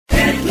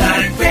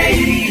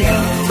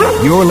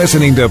You're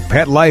listening to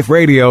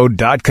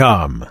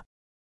PetLifeRadio.com.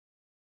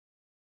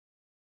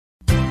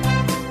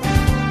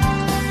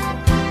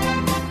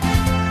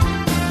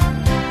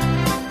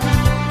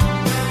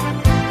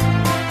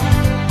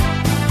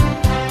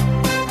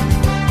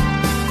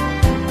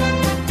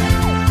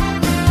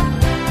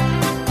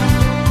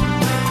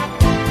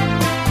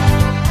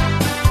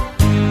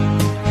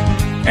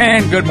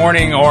 And good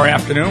morning or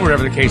afternoon,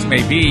 whatever the case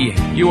may be.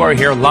 You are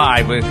here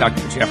live with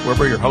Dr. Jeff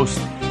Werber, your host,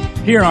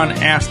 here on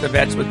Ask the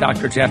Vets with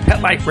Dr. Jeff,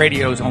 Pet Life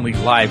Radio's only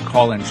live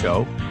call-in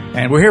show.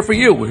 And we're here for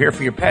you. We're here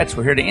for your pets.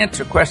 We're here to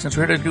answer questions.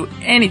 We're here to do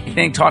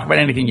anything, talk about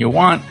anything you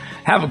want.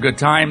 Have a good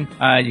time.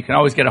 You can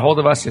always get a hold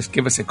of us. Just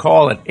give us a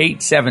call at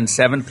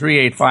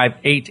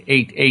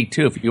 877-385-8882.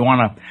 If you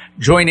want to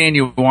join in,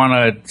 you want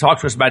to talk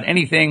to us about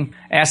anything,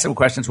 ask some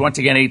questions. Once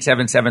again,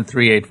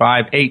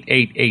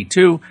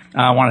 877-385-8882.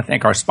 I want to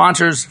thank our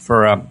sponsors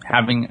for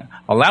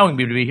allowing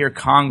me to be here,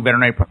 Kong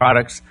Veterinary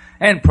Products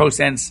and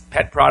ProSense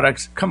Pet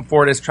Products,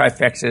 Comfortis,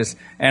 Trifexis,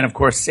 and, of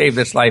course, Save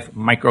This Life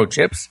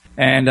Microchips.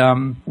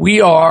 And we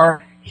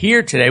are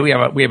here today. We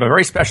have a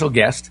very special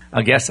guest,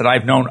 a guest that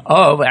I've known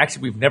of.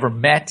 Actually, we've never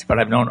met, but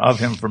I've known of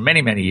him for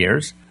many, many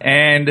years.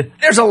 And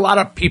there's a lot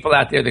of people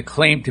out there that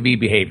claim to be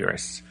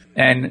behaviorists,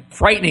 and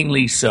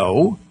frighteningly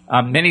so.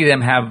 Many of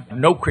them have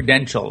no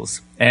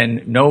credentials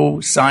and no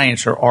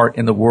science or art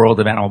in the world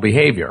of animal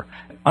behavior.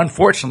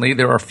 Unfortunately,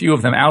 there are a few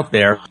of them out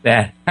there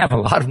that have a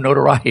lot of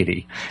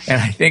notoriety.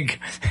 And I think,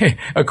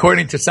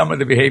 according to some of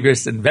the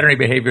behaviorists and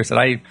veterinary behaviorists that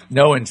I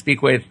know and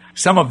speak with,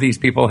 some of these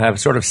people have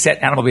sort of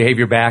set animal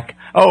behavior back,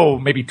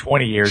 maybe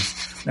 20 years.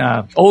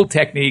 Old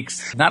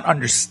techniques, not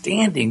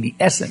understanding the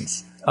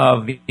essence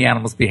of the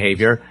animal's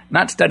behavior,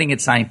 not studying it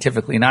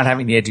scientifically, not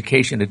having the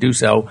education to do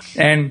so.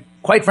 And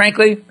quite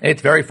frankly,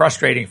 it's very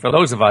frustrating for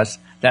those of us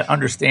that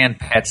understand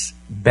pets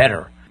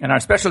better. And our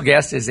special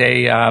guest is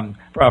a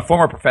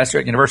former professor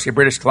at University of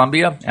British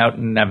Columbia out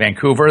in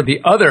Vancouver,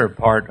 the other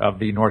part of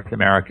the North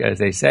America, as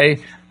they say.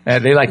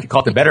 They like to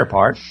call it the better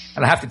part.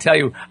 And I have to tell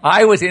you,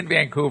 I was in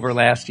Vancouver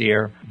last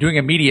year doing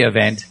a media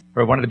event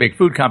for one of the big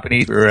food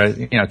companies. We were,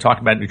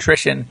 talking about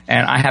nutrition.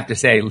 And I have to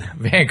say,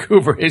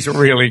 Vancouver is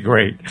really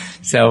great.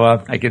 So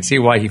I can see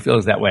why he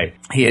feels that way.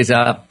 He is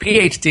a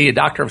PhD, a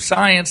doctor of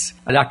science,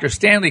 a Dr.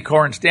 Stanley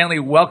Coren. Stanley,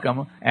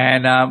 welcome.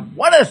 And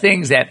one of the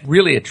things that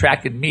really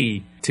attracted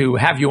me to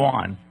have you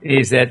on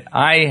is that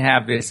I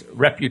have this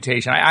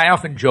reputation. I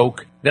often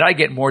joke that I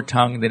get more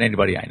tongue than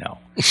anybody I know.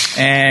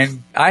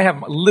 And I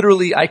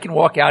can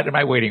walk out in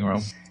my waiting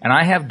room and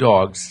I have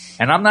dogs,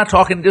 and I'm not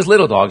talking just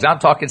little dogs. I'm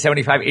talking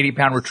 75,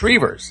 80-pound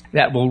retrievers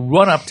that will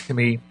run up to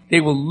me.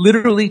 They will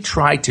literally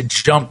try to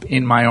jump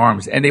in my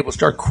arms, and they will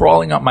start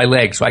crawling up my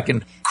legs so I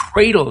can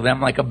cradle them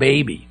like a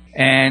baby.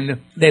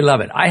 And they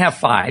love it. I have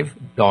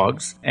 5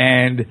 dogs,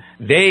 and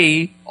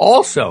they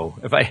also,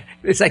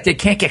 it's like they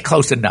can't get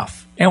close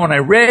enough. And when I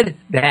read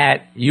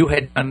that you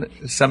had done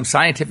some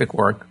scientific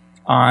work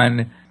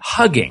on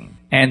hugging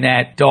and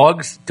that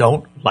dogs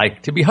don't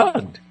like to be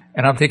hugged,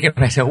 and I'm thinking to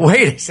myself,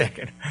 wait a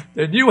second,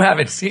 then you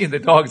haven't seen the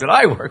dogs that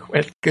I work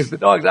with, because the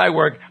dogs I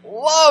work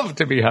love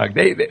to be hugged.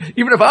 They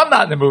even if I'm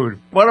not in the mood.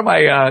 One of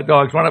my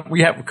dogs,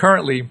 we have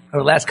currently,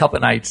 the last couple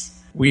of nights,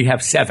 we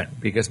have 7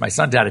 because my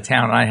son's out of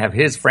town, and I have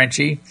his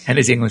Frenchie and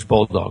his English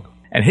Bulldog.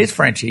 And his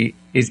Frenchie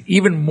is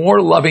even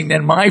more loving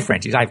than my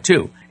Frenchies. I have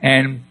 2.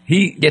 And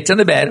he gets in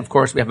the bed. Of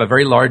course, we have a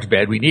very large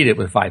bed. We need it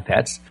with 5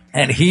 pets.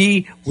 And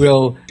he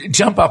will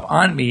jump up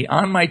on me,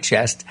 on my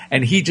chest.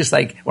 And he just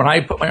when I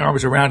put my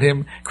arms around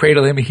him,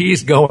 cradle him,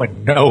 he's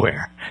going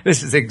nowhere.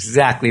 This is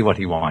exactly what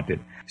he wanted.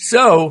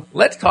 So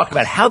let's talk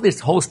about how this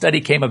whole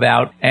study came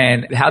about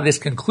and how this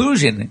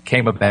conclusion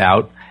came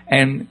about,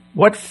 and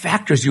what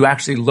factors you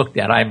actually looked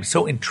at. I'm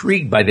so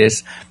intrigued by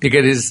this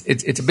because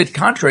it's a bit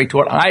contrary to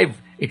what I've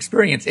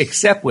experienced,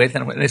 except with,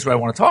 and this is what I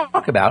want to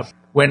talk about,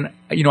 when,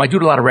 I do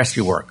a lot of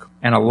rescue work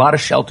and a lot of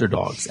shelter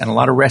dogs and a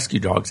lot of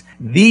rescue dogs.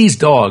 These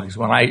dogs,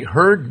 when I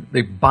heard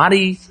the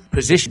body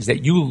positions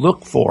that you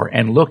look for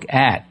and look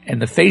at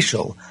and the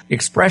facial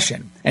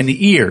expression and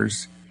the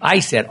ears, I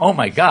said, oh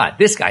my God,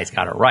 this guy's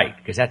got it right,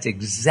 because that's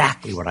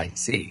exactly what I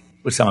see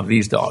with some of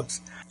these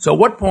dogs. So at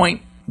what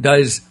point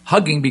does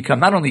hugging become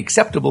not only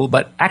acceptable,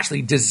 but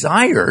actually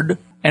desired?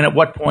 And at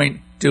what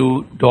point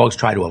do dogs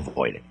try to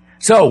avoid it?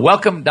 So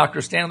welcome,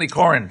 Dr. Stanley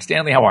Coren.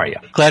 Stanley, how are you?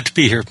 Glad to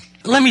be here.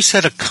 Let me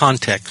set a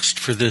context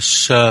for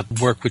this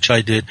work which I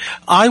did.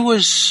 I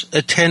was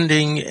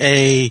attending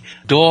a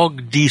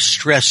dog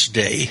de-stress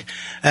day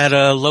at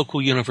a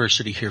local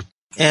university here.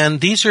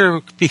 And these are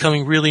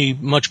becoming really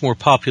much more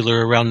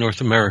popular around North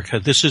America.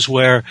 This is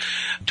where,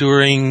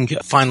 during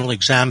final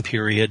exam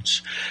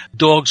periods,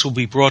 dogs will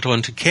be brought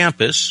onto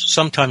campus,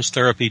 sometimes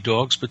therapy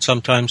dogs, but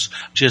sometimes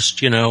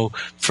just,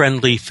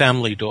 friendly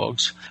family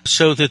dogs,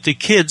 so that the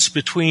kids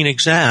between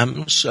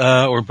exams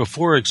or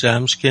before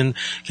exams can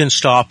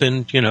stop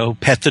and,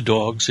 pet the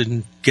dogs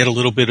and get a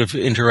little bit of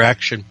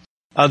interaction.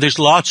 There's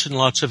lots and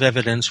lots of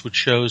evidence which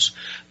shows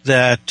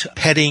that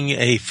petting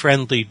a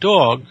friendly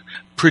dog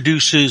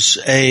produces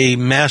a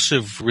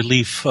massive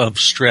relief of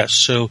stress.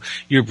 So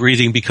your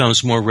breathing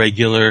becomes more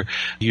regular,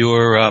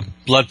 your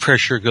blood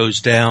pressure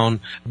goes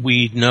down.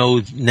 We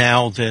know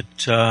now that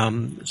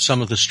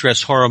some of the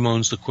stress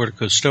hormones, the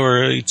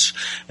corticosteroids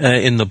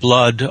in the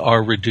blood,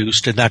 are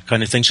reduced and that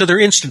kind of thing. So they're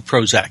instant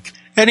Prozac.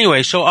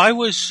 Anyway, so I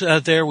was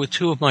there with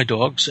two of my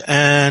dogs,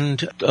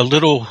 and a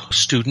little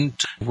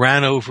student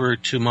ran over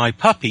to my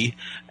puppy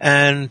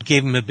and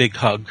gave him a big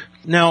hug.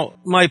 Now,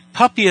 my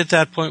puppy at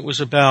that point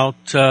was about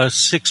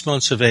 6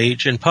 months of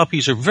age, and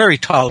puppies are very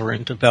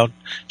tolerant about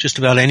just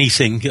about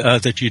anything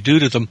that you do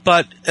to them.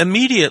 But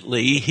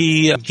immediately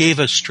he gave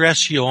a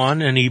stress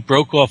yawn, and he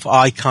broke off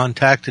eye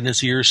contact, and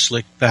his ears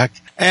slicked back.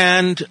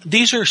 And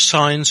these are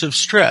signs of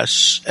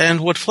stress.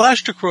 And what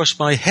flashed across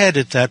my head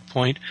at that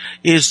point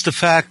is the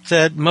fact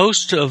that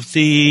most of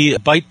the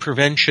bite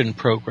prevention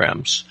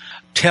programs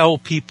tell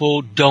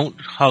people don't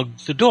hug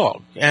the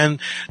dog. And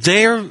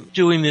they're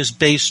doing this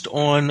based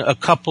on a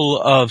couple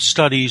of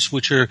studies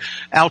which are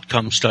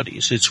outcome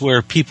studies. It's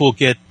where people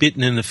get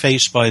bitten in the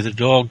face by the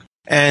dog.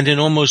 And in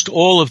almost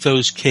all of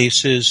those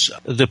cases,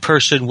 the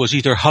person was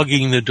either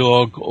hugging the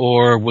dog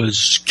or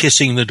was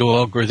kissing the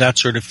dog or that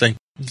sort of thing.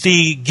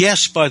 The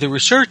guess by the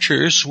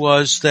researchers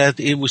was that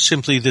it was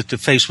simply that the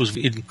face was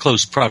in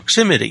close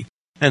proximity,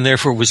 and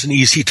therefore was an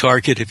easy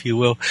target, if you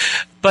will.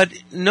 But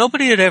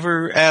nobody had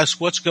ever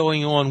asked what's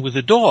going on with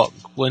a dog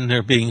when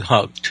they're being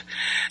hugged.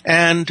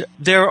 And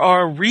there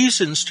are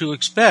reasons to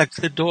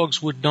expect that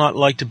dogs would not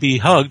like to be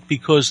hugged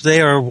because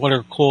they are what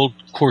are called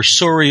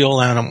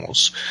cursorial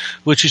animals,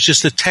 which is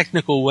just a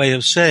technical way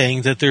of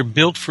saying that they're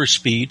built for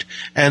speed,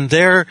 and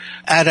their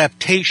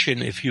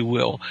adaptation, if you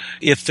will,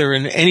 if they're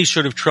in any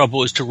sort of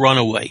trouble, is to run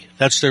away.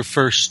 That's their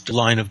first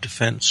line of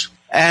defense.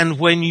 And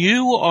when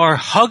you are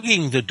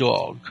hugging the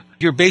dog,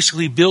 you're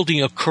basically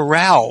building a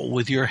corral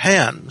with your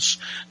hands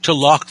to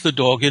lock the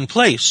dog in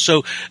place.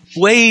 So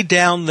way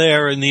down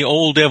there in the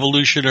old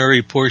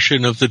evolutionary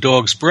portion of the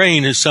dog's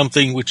brain is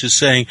something which is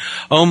saying,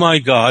 oh my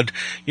God,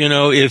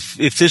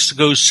 if this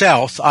goes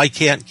south, I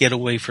can't get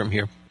away from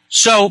here.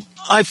 So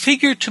I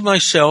figured to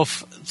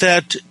myself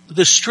that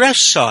the stress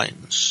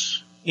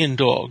signs in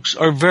dogs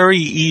are very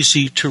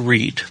easy to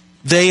read.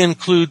 They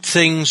include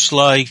things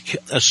like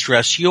a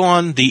stress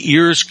yawn, the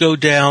ears go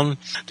down.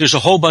 There's a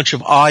whole bunch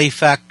of eye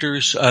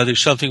factors. There's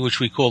something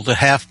which we call the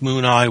half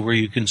moon eye, where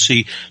you can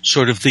see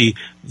sort of the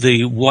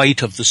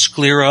white of the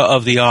sclera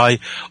of the eye,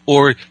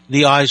 or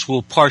the eyes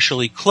will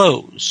partially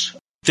close.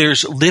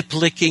 There's lip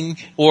licking,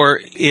 or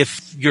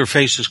if your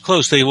face is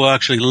closed, they will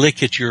actually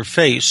lick at your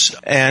face,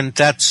 and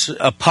that's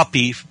a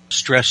puppy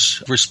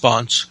stress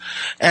response.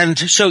 And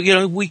so,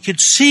 we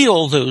could see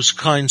all those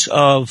kinds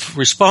of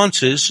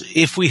responses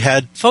if we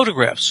had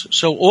photographs.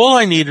 So all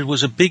I needed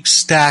was a big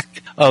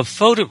stack of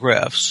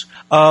photographs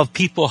of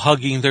people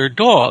hugging their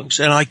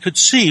dogs, and I could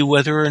see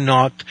whether or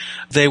not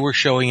they were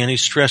showing any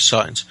stress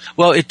signs.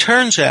 Well, it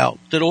turns out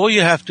that all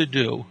you have to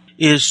do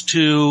is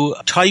to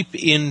type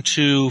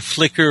into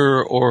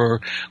Flickr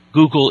or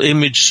Google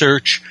image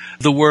search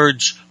the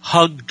words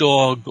hug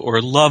dog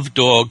or love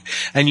dog,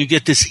 and you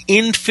get this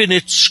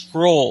infinite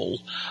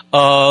scroll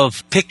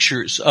of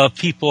pictures of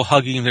people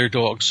hugging their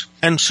dogs.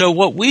 And so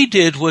what we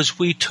did was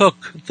we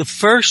took the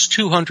first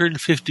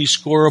 250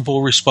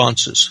 scoreable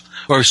responses,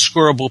 or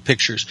scoreable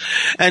pictures,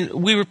 and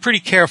we were pretty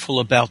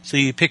careful about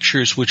the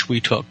pictures which we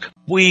took.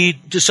 We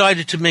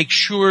decided to make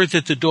sure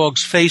that the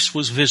dog's face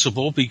was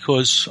visible,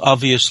 because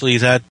obviously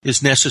that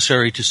is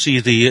necessary to see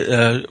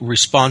the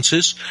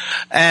responses.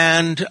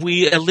 And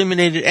we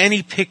eliminated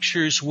any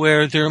pictures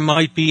where there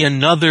might be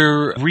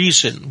another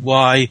reason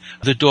why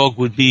the dog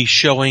would be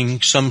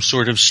showing some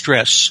sort of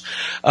stress,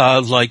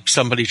 like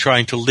somebody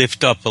trying to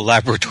lift up a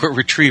Labrador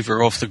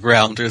retriever off the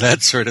ground or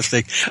that sort of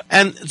thing.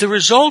 And the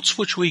results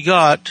which we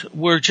got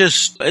were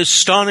just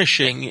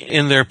astonishing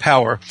in their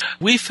power.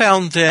 We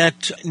found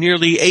that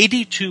nearly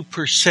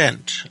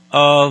 82%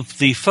 of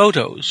the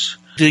photos,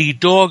 the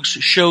dogs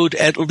showed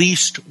at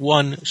least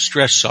one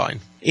stress sign.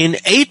 In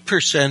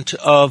 8%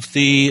 of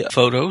the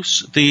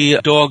photos, the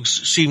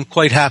dogs seemed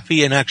quite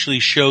happy and actually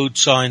showed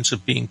signs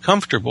of being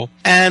comfortable.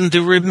 And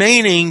the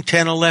remaining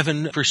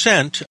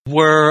 10-11%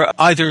 were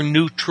either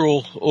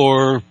neutral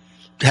or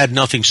had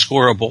nothing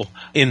scoreable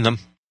in them.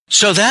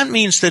 So that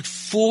means that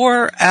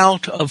 4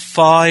 out of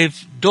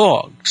 5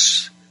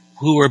 dogs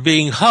who were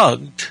being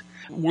hugged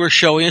were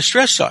showing a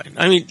stress sign.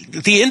 I mean,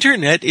 the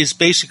internet is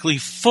basically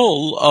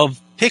full of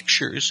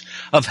pictures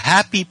of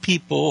happy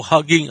people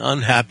hugging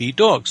unhappy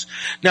dogs.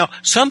 Now,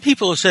 some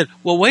people have said,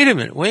 well, wait a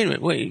minute,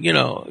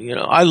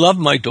 I love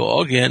my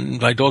dog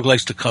and my dog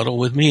likes to cuddle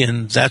with me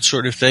and that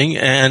sort of thing.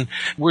 And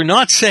we're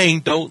not saying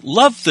don't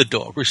love the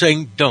dog. We're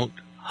saying don't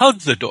hug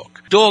the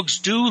dog. Dogs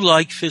do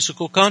like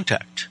physical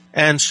contact.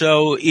 And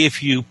so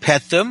if you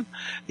pet them,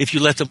 if you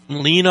let them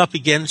lean up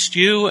against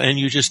you and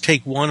you just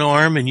take one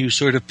arm and you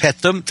sort of pet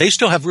them, they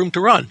still have room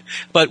to run.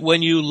 But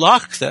when you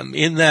lock them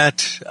in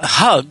that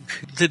hug,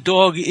 the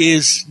dog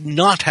is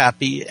not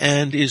happy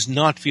and is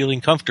not feeling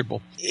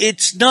comfortable.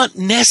 It's not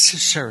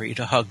necessary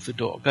to hug the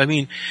dog. I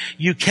mean,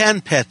 you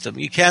can pet them,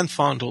 you can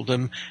fondle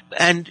them,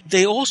 and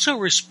they also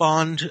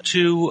respond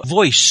to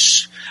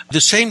voice, the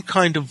same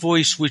kind of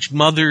voice which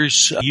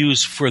mothers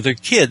use for their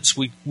kids.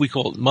 We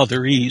call it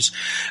motherese,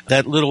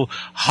 that little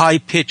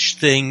high-pitched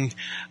thing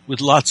with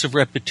lots of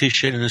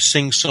repetition and a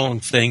sing-song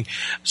thing.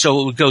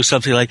 So it would go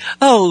something like,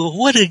 "Oh,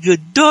 what a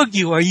good dog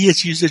you are.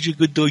 Yes, you're such a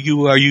good dog.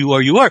 You are, you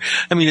are, you are."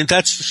 I mean,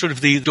 that's sort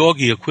of the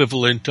doggy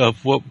equivalent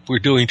of what we're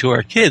doing to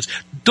our kids.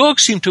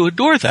 Dogs seem to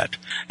adore that.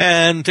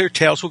 And their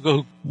tails will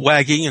go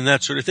wagging and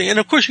that sort of thing. And,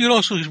 of course, you can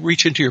also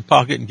reach into your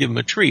pocket and give them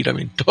a treat. I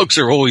mean, dogs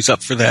are always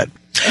up for that.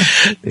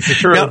 This is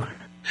true.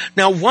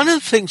 Now, one of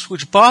the things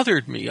which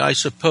bothered me, I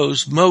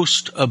suppose,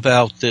 most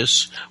about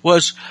this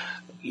was,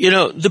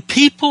 the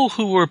people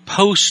who were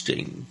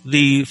posting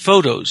the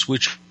photos,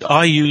 which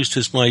I used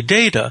as my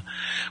data,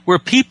 were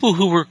people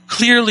who were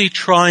clearly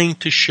trying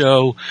to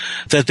show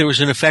that there was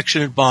an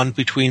affectionate bond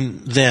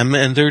between them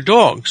and their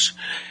dogs.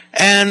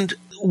 And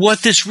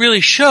what this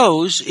really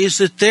shows is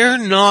that they're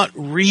not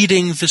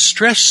reading the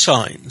stress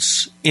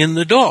signs in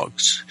the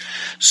dogs.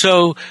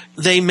 So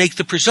they make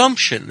the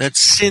presumption that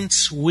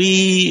since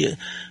we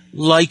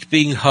like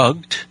being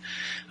hugged,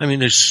 I mean,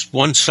 there's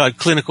one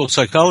clinical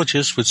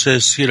psychologist which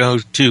says,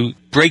 to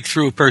break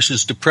through a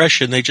person's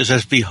depression, they just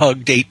have to be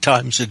hugged 8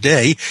 times a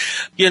day,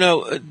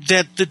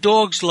 that the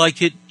dogs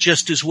like it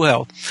just as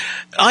well.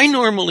 I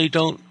normally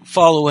don't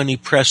follow any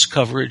press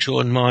coverage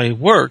on my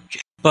work,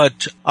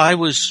 but I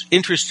was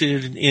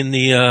interested in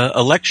the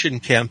election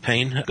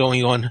campaign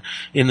going on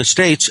in the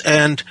States,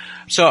 and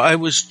so I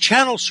was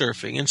channel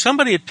surfing, and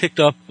somebody had picked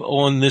up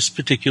on this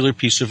particular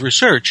piece of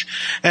research,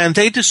 and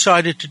they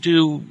decided to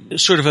do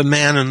sort of a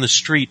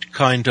man-on-the-street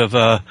kind of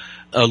a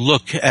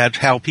look at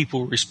how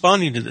people were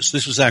responding to this.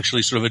 This was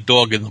actually sort of a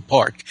dog in the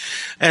park.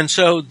 And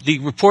so the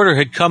reporter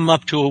had come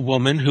up to a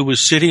woman who was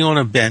sitting on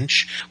a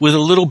bench with a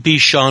little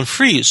Bichon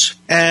Frise.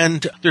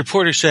 And the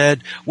reporter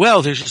said,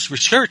 "Well, there's this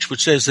research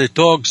which says that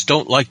dogs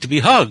don't like to be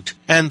hugged."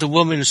 And the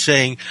woman is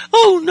saying,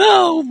 "Oh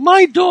no,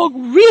 my dog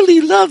really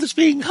loves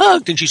being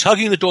hugged." And she's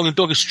hugging the dog, and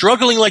the dog is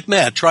struggling like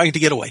mad, trying to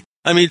get away.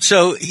 I mean,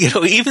 so,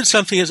 even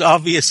something as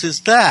obvious as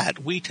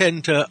that, we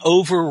tend to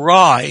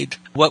override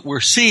what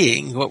we're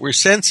seeing, what we're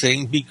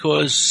sensing,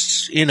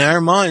 because in our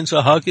minds,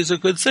 a hug is a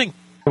good thing.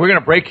 We're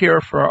going to break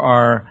here for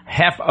our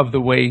half of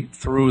the way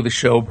through the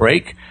show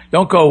break.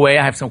 Don't go away.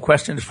 I have some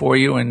questions for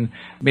you and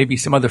maybe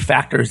some other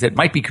factors that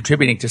might be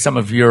contributing to some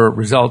of your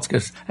results.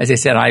 Because, as I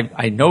said,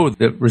 I know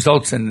the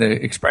results and the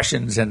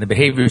expressions and the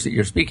behaviors that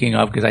you're speaking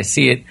of because I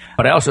see it.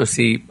 But I also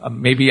see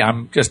maybe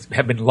I'm just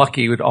have been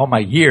lucky with all my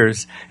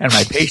years and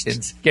my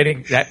patience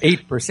getting that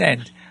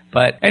 8%.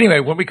 But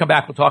anyway, when we come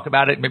back, we'll talk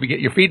about it, maybe get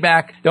your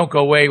feedback. Don't go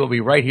away. We'll be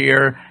right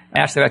here.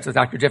 Ask the Vets with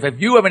Dr. Jeff.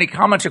 If you have any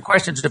comments or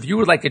questions, if you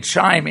would like to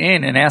chime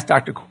in and ask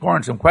Dr.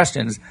 Koren some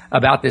questions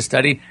about this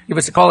study, give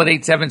us a call at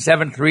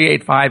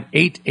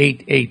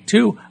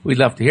 877-385-8882. We'd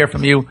love to hear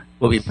from you.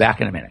 We'll be back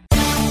in a minute.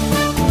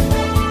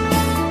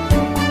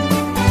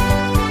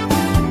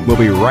 We'll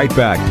be right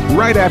back,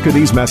 right after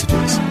these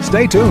messages.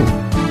 Stay tuned.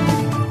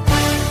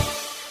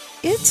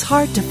 It's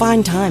hard to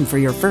find time for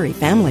your furry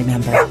family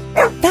member.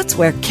 That's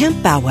where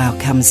Camp Bow Wow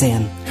comes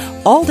in.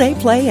 All-day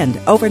play and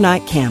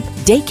overnight camp,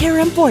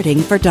 daycare and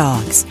boarding for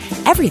dogs.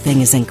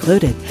 Everything is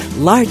included.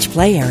 Large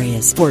play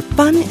areas for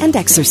fun and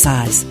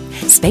exercise.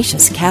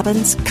 Spacious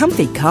cabins,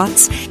 comfy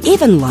cots,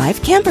 even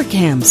live camper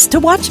cams to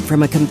watch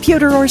from a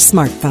computer or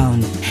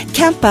smartphone.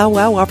 Camp Bow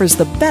Wow offers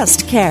the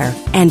best care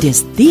and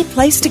is the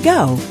place to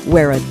go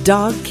where a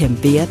dog can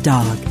be a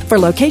dog. For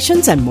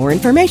locations and more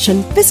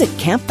information, visit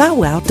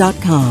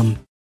campbowwow.com.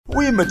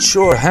 We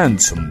mature,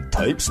 handsome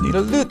types need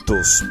a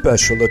little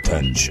special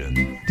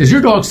attention. Does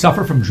your dog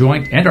suffer from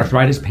joint and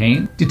arthritis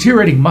pain?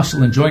 Deteriorating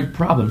muscle and joint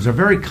problems are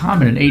very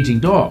common in aging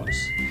dogs.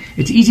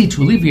 It's easy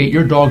to alleviate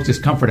your dog's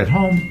discomfort at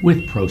home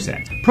with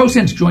ProSense.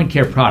 ProSense joint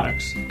care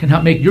products can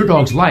help make your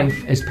dog's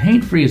life as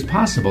pain-free as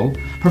possible,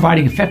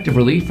 providing effective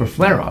relief for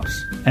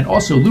flare-ups, and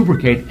also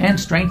lubricate and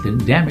strengthen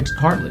damaged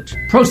cartilage.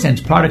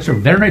 ProSense products are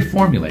veterinary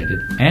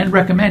formulated and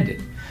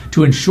recommended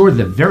to ensure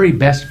the very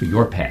best for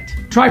your pet.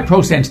 Try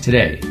ProSense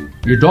today.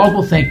 Your dog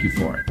will thank you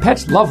for it.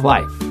 Pets love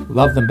life.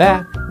 Love them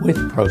back with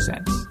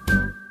ProSense.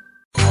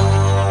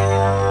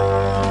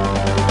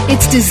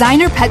 It's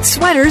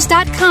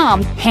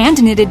DesignerPetSweaters.com.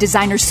 Hand-knitted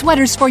designer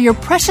sweaters for your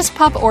precious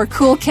pup or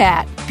cool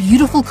cat.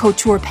 Beautiful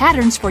couture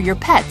patterns for your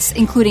pets,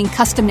 including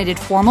custom-knitted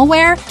formal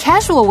wear,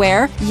 casual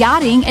wear,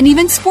 yachting, and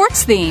even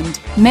sports-themed.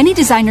 Many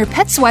designer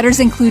pet sweaters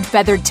include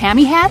feathered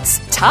tammy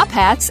hats, top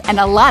hats, and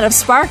a lot of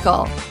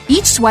sparkle.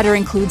 Each sweater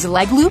includes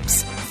leg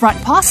loops, front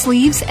paw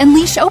sleeves, and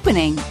leash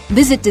opening.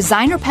 Visit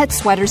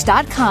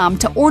DesignerPetSweaters.com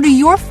to order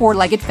your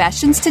four-legged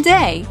fashions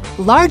today.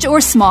 Large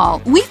or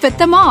small, we fit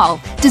them all.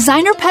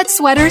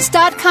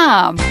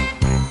 DesignerPetSweaters.com.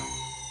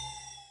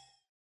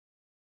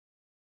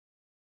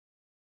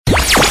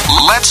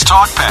 Let's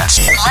talk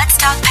pets Let's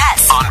talk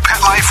pets on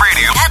Pet Life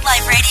Radio. Pet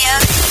Life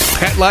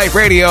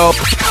Radio.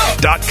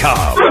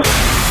 PetLifeRadio.com.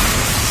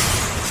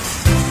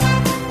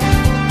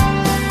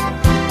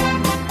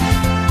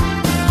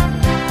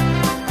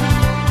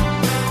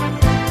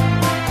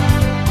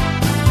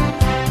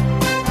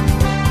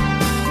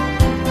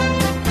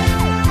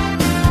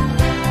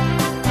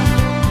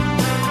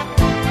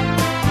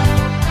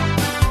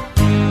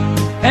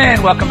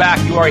 And welcome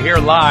back. You are here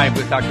live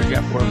with Dr.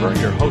 Jeff Werber,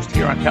 your host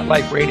here on Pet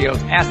Life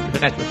Radio's Ask the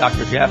Vets with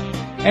Dr. Jeff.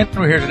 And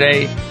we're here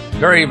today,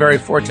 very, very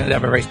fortunate to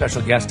have a very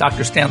special guest,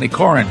 Dr. Stanley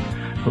Coren,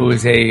 who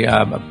is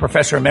a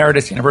professor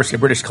emeritus at the University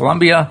of British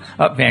Columbia,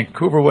 up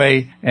Vancouver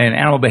way, an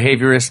animal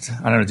behaviorist.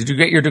 I don't know, did you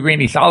get your degree in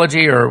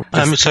ethology or?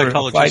 I'm a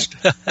psychologist.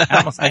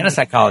 And a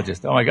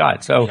psychologist. Oh my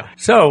God. So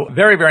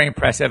very, very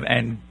impressive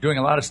and doing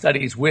a lot of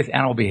studies with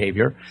animal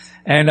behavior.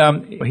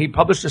 And he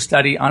published a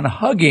study on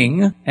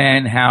hugging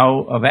and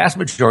how a vast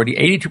majority,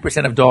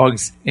 82% of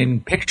dogs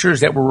in pictures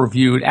that were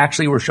reviewed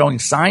actually were showing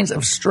signs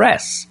of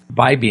stress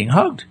by being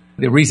hugged.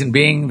 The reason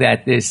being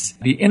that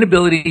the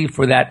inability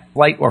for that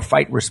flight or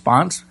fight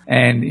response,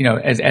 and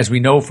as we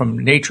know from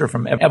nature,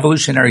 from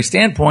evolutionary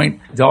standpoint,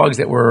 dogs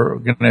that were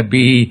going to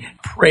be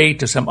prey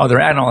to some other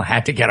animal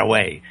had to get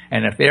away.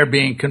 And if they're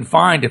being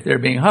confined, if they're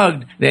being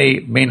hugged,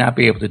 they may not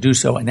be able to do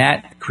so, and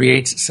that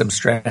creates some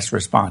stress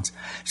response.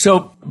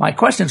 So my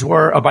questions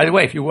were, by the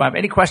way, if you have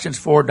any questions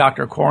for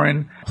Dr.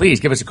 Coren, please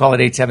give us a call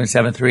at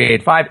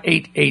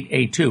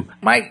 877-385-8882.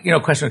 My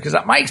question, because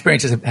my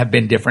experiences have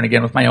been different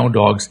again with my own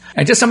dogs,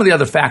 and just some of the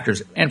other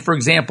factors. And for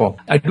example,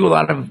 I do a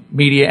lot of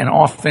media, and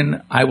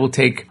often I will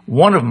take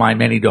one of my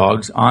many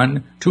dogs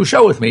on to a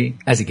show with me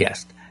as a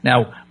guest.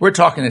 Now, we're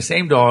talking the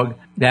same dog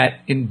that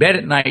in bed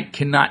at night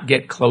cannot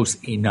get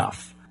close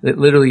enough. That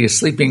literally is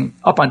sleeping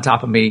up on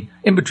top of me,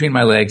 in between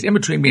my legs, in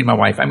between me and my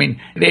wife. I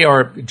mean, they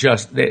are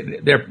just,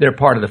 they're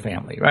part of the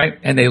family, right?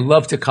 And they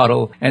love to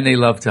cuddle and they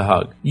love to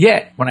hug.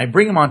 Yet, when I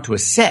bring them onto a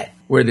set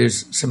where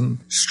there's some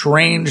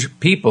strange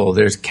people,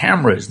 there's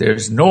cameras,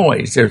 there's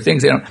noise, there are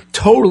things that are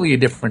totally a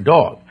different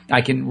dog.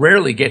 I can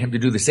rarely get him to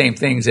do the same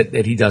things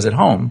that he does at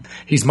home.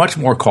 He's much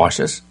more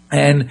cautious.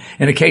 And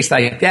in a case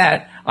like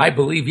that, I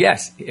believe,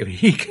 yes, if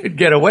he could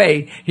get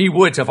away, he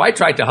would. So if I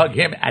tried to hug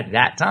him at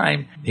that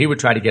time, he would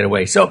try to get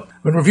away. So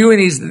when reviewing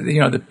these,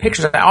 the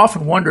pictures, I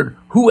often wondered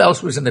who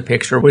else was in the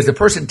picture. Was the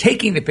person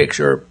taking the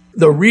picture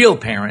the real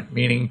parent,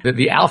 meaning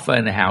the alpha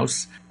in the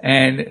house?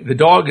 And the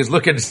dog is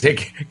looking to say,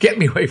 get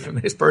me away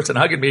from this person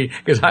hugging me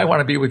because I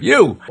want to be with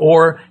you.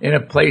 Or in a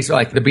place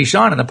like the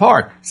Bichon in the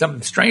park,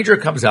 some stranger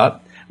comes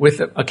up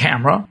with a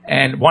camera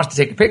and wants to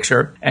take a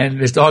picture,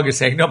 and this dog is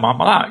saying, no,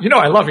 Mom,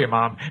 I love you,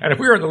 Mom. And if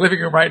we were in the living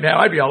room right now,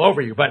 I'd be all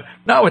over you, but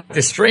not with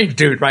this strange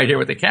dude right here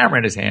with the camera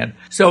in his hand.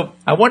 So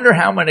I wonder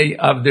how many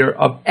of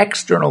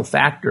external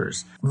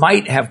factors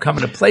might have come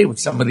into play with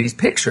some of these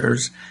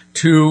pictures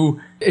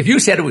to, if you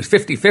said it was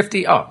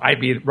 50-50,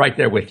 I'd be right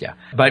there with you.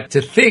 But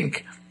to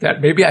think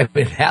that maybe I've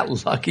been that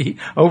lucky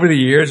over the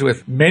years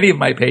with many of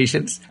my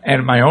patients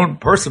and my own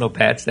personal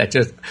pets that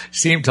just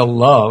seem to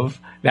love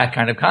that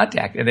kind of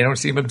contact, and they don't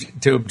seem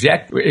to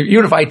object.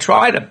 Even if I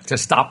try to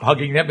stop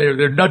hugging them,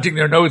 they're nudging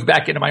their nose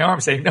back into my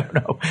arm saying,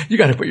 no, you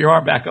got to put your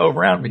arm back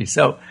over around me.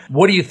 So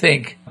what do you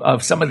think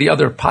of some of the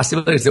other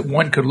possibilities that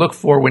one could look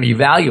for when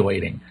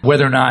evaluating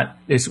whether or not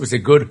this was a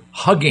good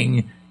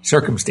hugging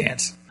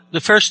circumstance? The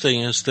first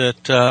thing is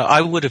that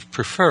I would have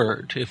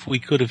preferred if we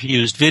could have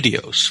used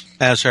videos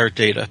as our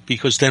data,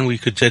 because then we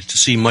could get to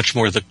see much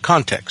more of the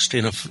context.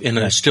 In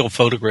a still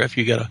photograph,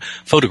 you get a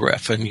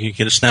photograph and you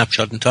get a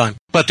snapshot in time.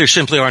 But there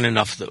simply aren't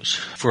enough of those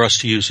for us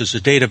to use as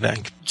a data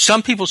bank.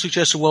 Some people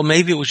suggested, well,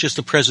 maybe it was just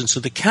the presence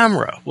of the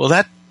camera. Well,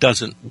 that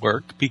doesn't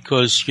work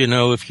because,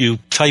 if you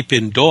type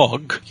in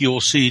dog, you'll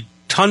see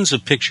tons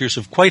of pictures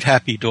of quite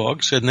happy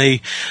dogs, and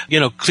they,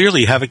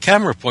 clearly have a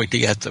camera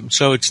pointing at them.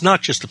 So it's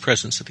not just the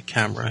presence of the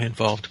camera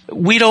involved.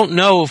 We don't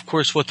know, of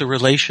course, what the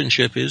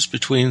relationship is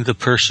between the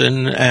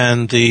person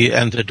and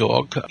the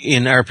dog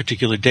in our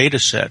particular data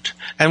set.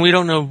 And we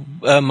don't know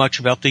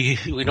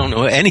we don't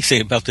know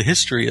anything about the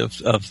history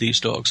of these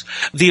dogs.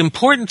 The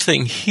important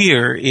thing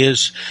here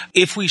is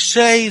if we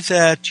say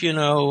that,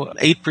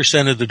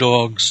 8% of the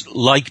dogs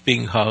like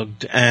being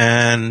hugged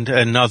and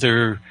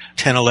another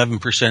 10,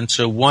 11%,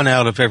 so 1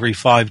 out of every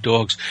 5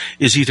 dogs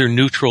is either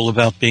neutral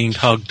about being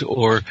hugged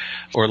or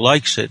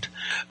likes it.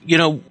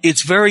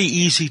 It's very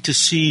easy to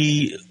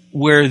see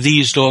where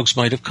these dogs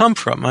might have come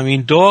from. I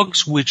mean,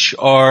 dogs which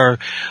are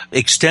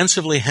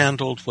extensively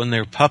handled when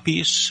they're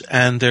puppies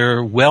and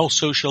they're well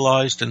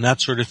socialized and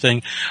that sort of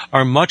thing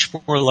are much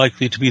more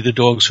likely to be the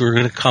dogs who are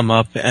going to come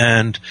up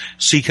and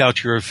seek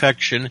out your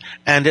affection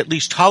and at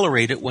least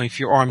tolerate it if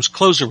your arms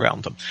close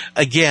around them.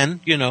 Again,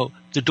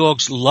 the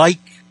dogs like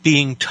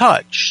being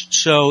touched.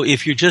 So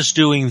if you're just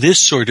doing this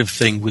sort of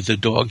thing with the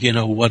dog,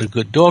 what a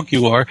good dog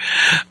you are.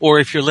 Or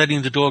if you're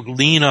letting the dog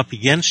lean up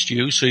against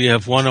you, so you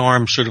have one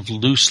arm sort of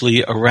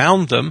loosely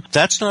around them,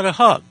 that's not a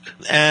hug.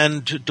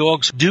 And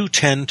dogs do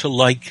tend to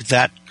like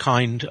that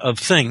kind of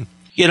thing.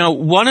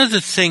 One of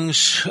the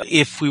things,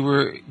 if we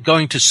were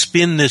going to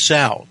spin this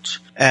out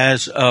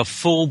as a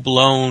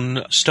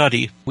full-blown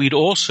study. We'd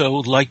also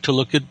like to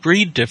look at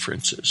breed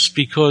differences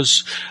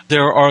because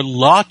there are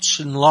lots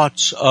and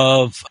lots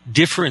of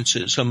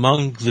differences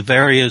among the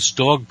various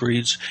dog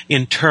breeds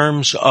in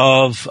terms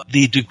of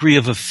the degree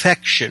of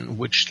affection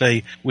which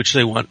they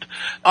want.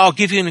 I'll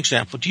give you an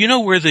example. Do you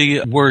know where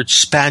the word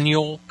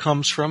spaniel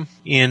comes from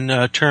in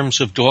terms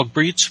of dog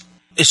breeds?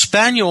 A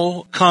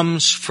spaniel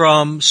comes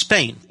from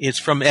Spain. It's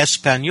from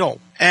Español.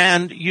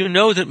 And you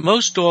know that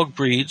most dog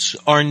breeds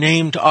are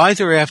named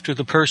either after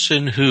the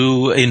person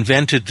who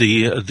invented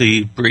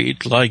the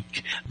breed,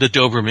 like the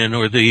Doberman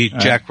or the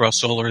Jack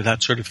Russell or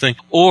that sort of thing,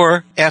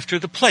 or after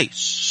the place.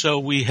 So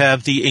we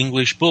have the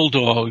English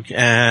Bulldog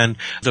and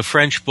the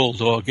French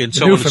Bulldog and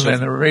so on and so forth.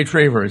 The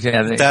Retrievers,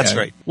 That's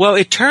right. Well,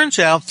 it turns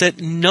out that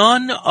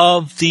none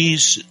of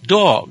these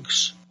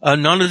dogs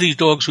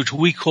which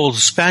we call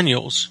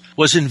spaniels,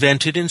 was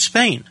invented in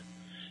Spain.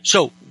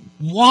 So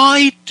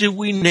why do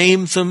we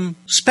name them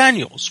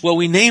spaniels? Well,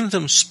 we named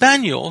them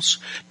spaniels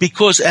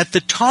because at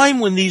the time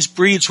when these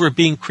breeds were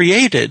being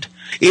created,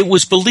 it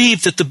was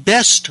believed that the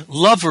best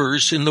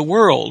lovers in the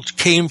world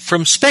came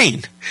from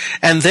Spain.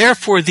 And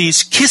therefore,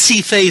 these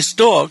kissy-faced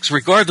dogs,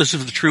 regardless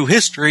of the true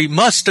history,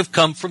 must have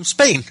come from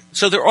Spain.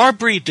 So there are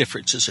breed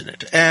differences in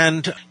it.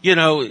 And,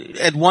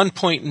 at one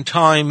point in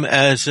time,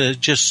 as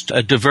just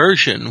a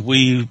diversion,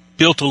 we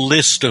built a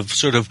list of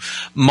sort of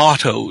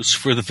mottos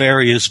for the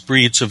various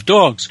breeds of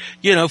dogs.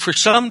 For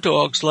some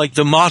dogs, like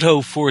the motto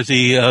for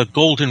the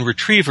Golden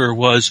Retriever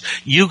was,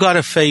 you got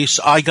a face,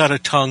 I got a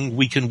tongue,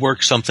 we can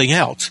work something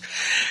out.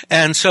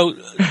 And so,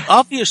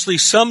 obviously,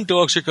 some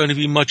dogs are going to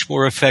be much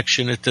more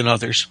affectionate than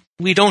others.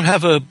 We don't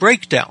have a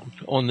breakdown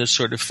on this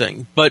sort of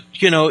thing. But,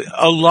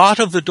 a lot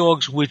of the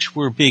dogs which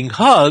were being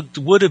hugged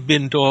would have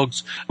been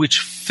dogs which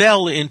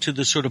fell into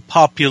the sort of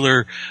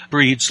popular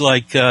breeds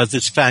like the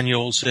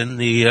Spaniels and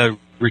the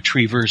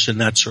Retrievers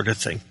and that sort of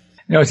thing.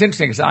 It's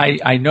interesting because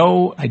I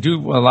know I do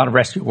a lot of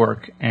rescue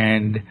work,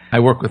 and I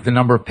work with a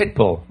number of pit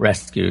bull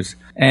rescues.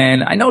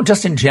 And I know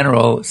just in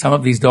general, some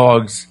of these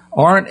dogs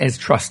aren't as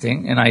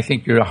trusting, and I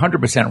think you're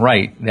 100%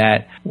 right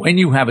that when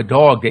you have a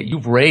dog that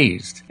you've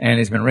raised and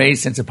has been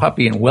raised since a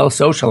puppy and well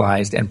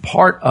socialized, and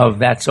part of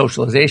that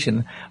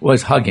socialization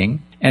was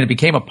hugging, and it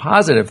became a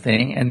positive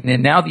thing, and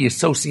then now the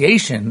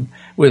association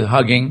with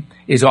hugging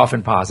is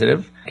often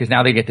positive because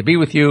now they get to be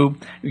with you.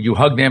 You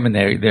hug them, and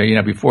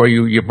they're before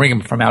you bring them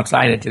from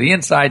outside into the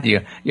inside.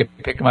 You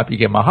pick them up, you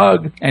give them a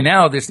hug, and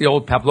now the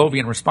old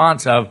Pavlovian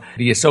response of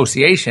the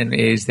association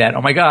is that,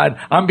 oh my God,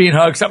 I'm being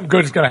hugged, something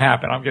good is going to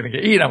happen. I'm going to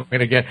eat. I'm going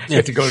to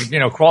get to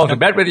go crawl into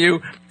bed with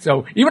you.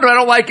 So even if I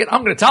don't like it,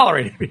 I'm going to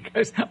tolerate it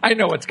because I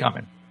know what's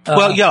coming.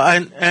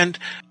 And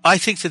I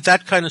think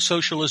that kind of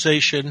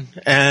socialization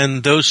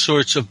and those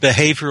sorts of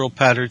behavioral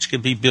patterns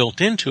can be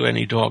built into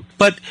any dog.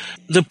 But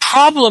the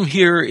problem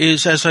here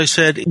is, as I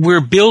said,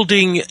 we're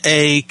building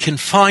a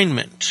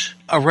confinement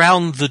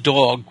around the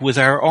dog with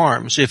our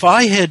arms. If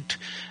I had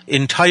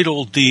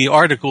entitled the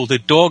article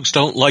that dogs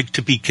don't like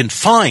to be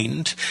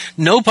confined,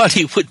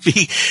 nobody would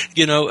be,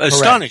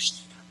 astonished.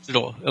 At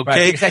all,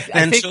 okay? Right,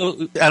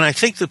 I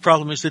think the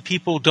problem is that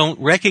people don't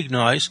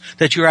recognize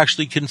that you're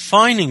actually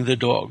confining the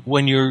dog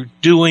when you're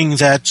doing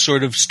that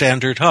sort of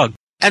standard hug.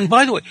 And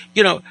by the way,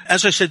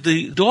 as I said,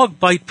 the dog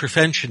bite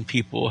prevention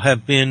people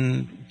have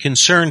been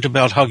concerned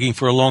about hugging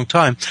for a long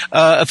time.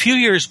 A few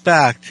years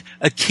back,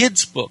 a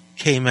kid's book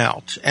came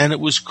out, and it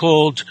was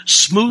called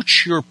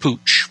Smooch Your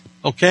Pooch.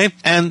 Okay?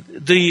 And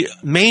the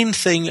main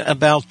thing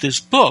about this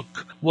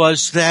book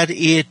was that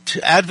it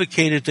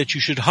advocated that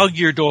you should hug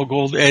your dog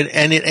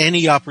and at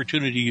any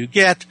opportunity you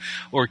get,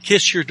 or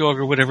kiss your dog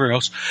or whatever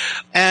else.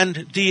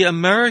 And the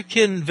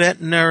American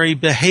Veterinary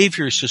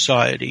Behavior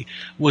Society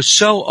was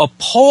so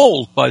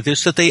appalled by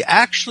this that they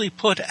actually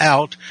put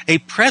out a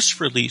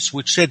press release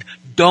which said,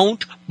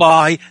 don't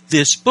buy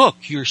this book.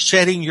 You're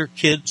setting your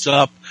kids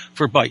up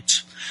for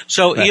bites.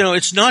 So, right.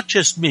 It's not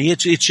just me.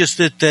 It's just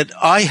that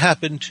I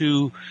happen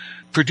to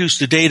produce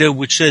the data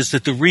which says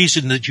that the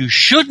reason that you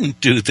shouldn't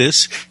do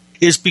this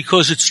is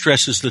because it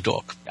stresses the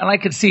dog. And I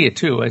can see it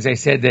too, as I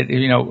said,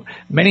 that,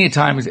 many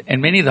times,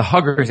 and many of the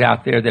huggers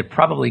out there that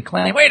probably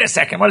claim, wait a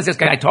second, what is this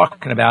guy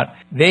talking about?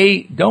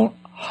 They don't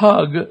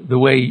hug the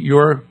way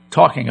you're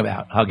talking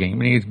about hugging. I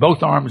mean, it's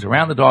both arms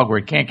around the dog where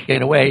it can't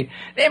get away.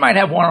 They might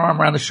have one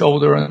arm around the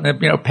shoulder and,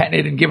 petting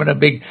it and giving a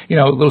big,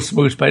 little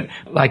smooch. But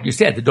like you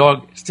said, the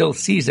dog still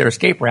sees their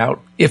escape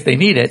route if they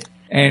need it.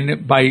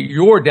 And by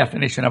your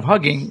definition of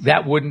hugging,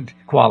 that wouldn't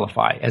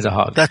qualify as a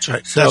hug. That's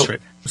right. That's right.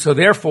 So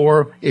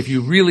therefore, if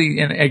you really,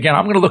 and again,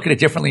 I'm going to look at it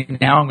differently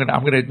now. I'm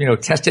going to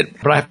test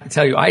it. But I have to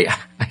tell you, I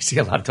see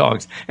a lot of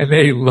dogs, and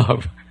they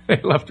love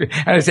to.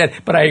 And I said,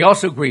 but I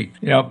also agree.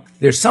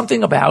 There's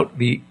something about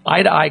the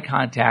eye-to-eye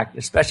contact,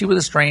 especially with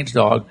a strange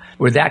dog,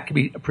 where that can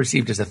be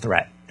perceived as a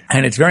threat.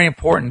 And it's very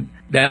important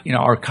that,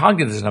 are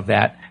cognizant of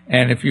that.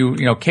 And if you,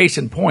 case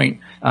in point,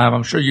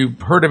 I'm sure you've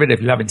heard of it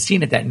if you haven't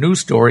seen it, that news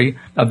story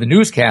of the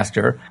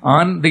newscaster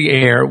on the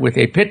air with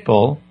a pit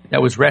bull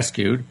that was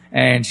rescued,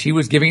 and she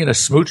was giving it a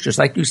smooch, just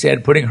like you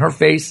said, putting her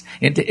face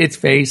into its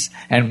face,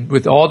 and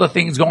with all the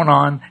things going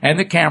on, and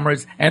the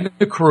cameras, and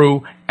the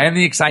crew, and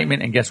the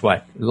excitement, and guess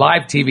what?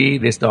 Live TV,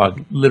 this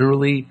dog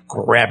literally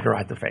grabbed her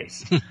at the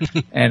face.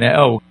 And,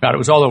 oh, God, it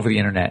was all over the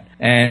internet.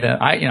 And,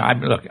 I've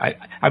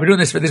been doing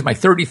this is my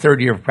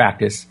 33rd year of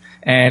practice,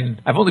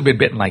 and I've only been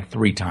bitten like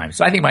 3 times.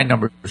 So I think my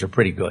numbers are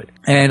pretty good.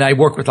 And I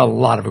work with a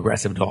lot of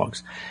aggressive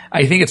dogs.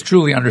 I think it's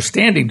truly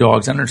understanding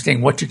dogs,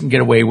 understanding what you can get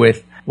away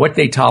with, what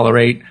they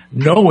tolerate,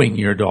 knowing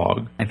your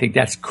dog. I think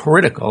that's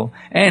critical.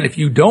 And if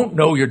you don't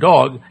know your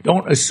dog,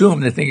 don't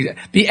assume that things.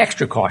 Be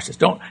extra cautious.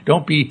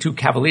 Don't be too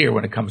cavalier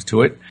when it comes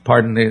to it.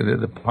 Pardon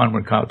the pun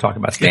when talking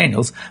about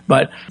spaniels,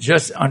 but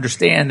just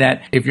understand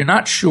that if you're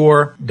not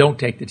sure, don't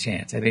take the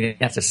chance. I think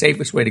that's the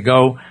safest way to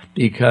go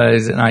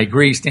because, and I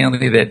agree,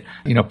 Stanley, that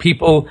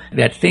people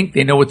that think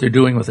they know what they're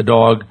doing with a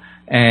dog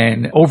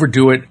and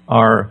overdo it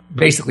are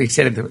basically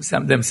setting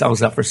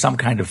themselves up for some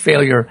kind of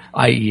failure,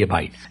 i.e. a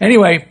bite.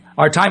 Anyway,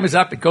 our time is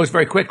up. It goes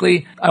very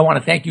quickly. I want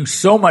to thank you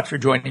so much for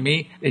joining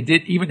me. It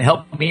did even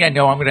help me. I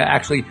know I'm going to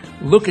actually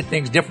look at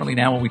things differently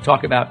now when we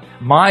talk about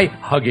my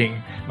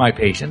hugging my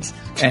patients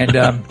and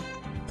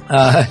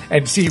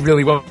see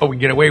really what we can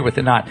get away with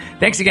and not.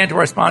 Thanks again to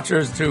our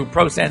sponsors, to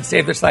ProSense,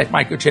 Save This Life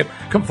Microchip,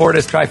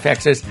 Comfortis,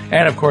 Trifexis,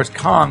 and of course,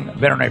 Kong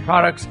Veterinary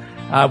Products.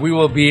 We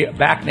will be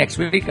back next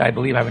week. I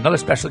believe I have another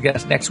special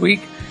guest next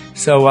week.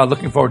 So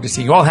looking forward to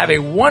seeing you all. Have a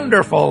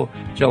wonderful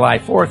July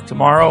 4th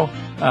tomorrow.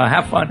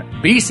 Have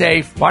fun. Be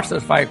safe. Watch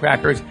those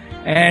firecrackers.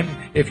 And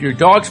if your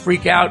dogs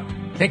freak out,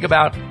 think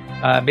about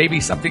maybe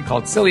something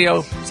called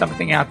Cilio,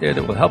 something out there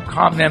that will help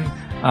calm them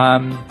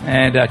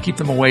and keep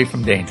them away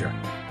from danger.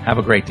 Have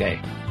a great day.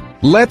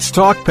 Let's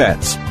Talk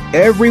Pets,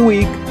 every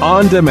week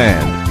on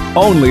demand,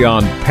 only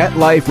on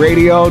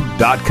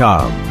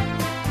PetLifeRadio.com.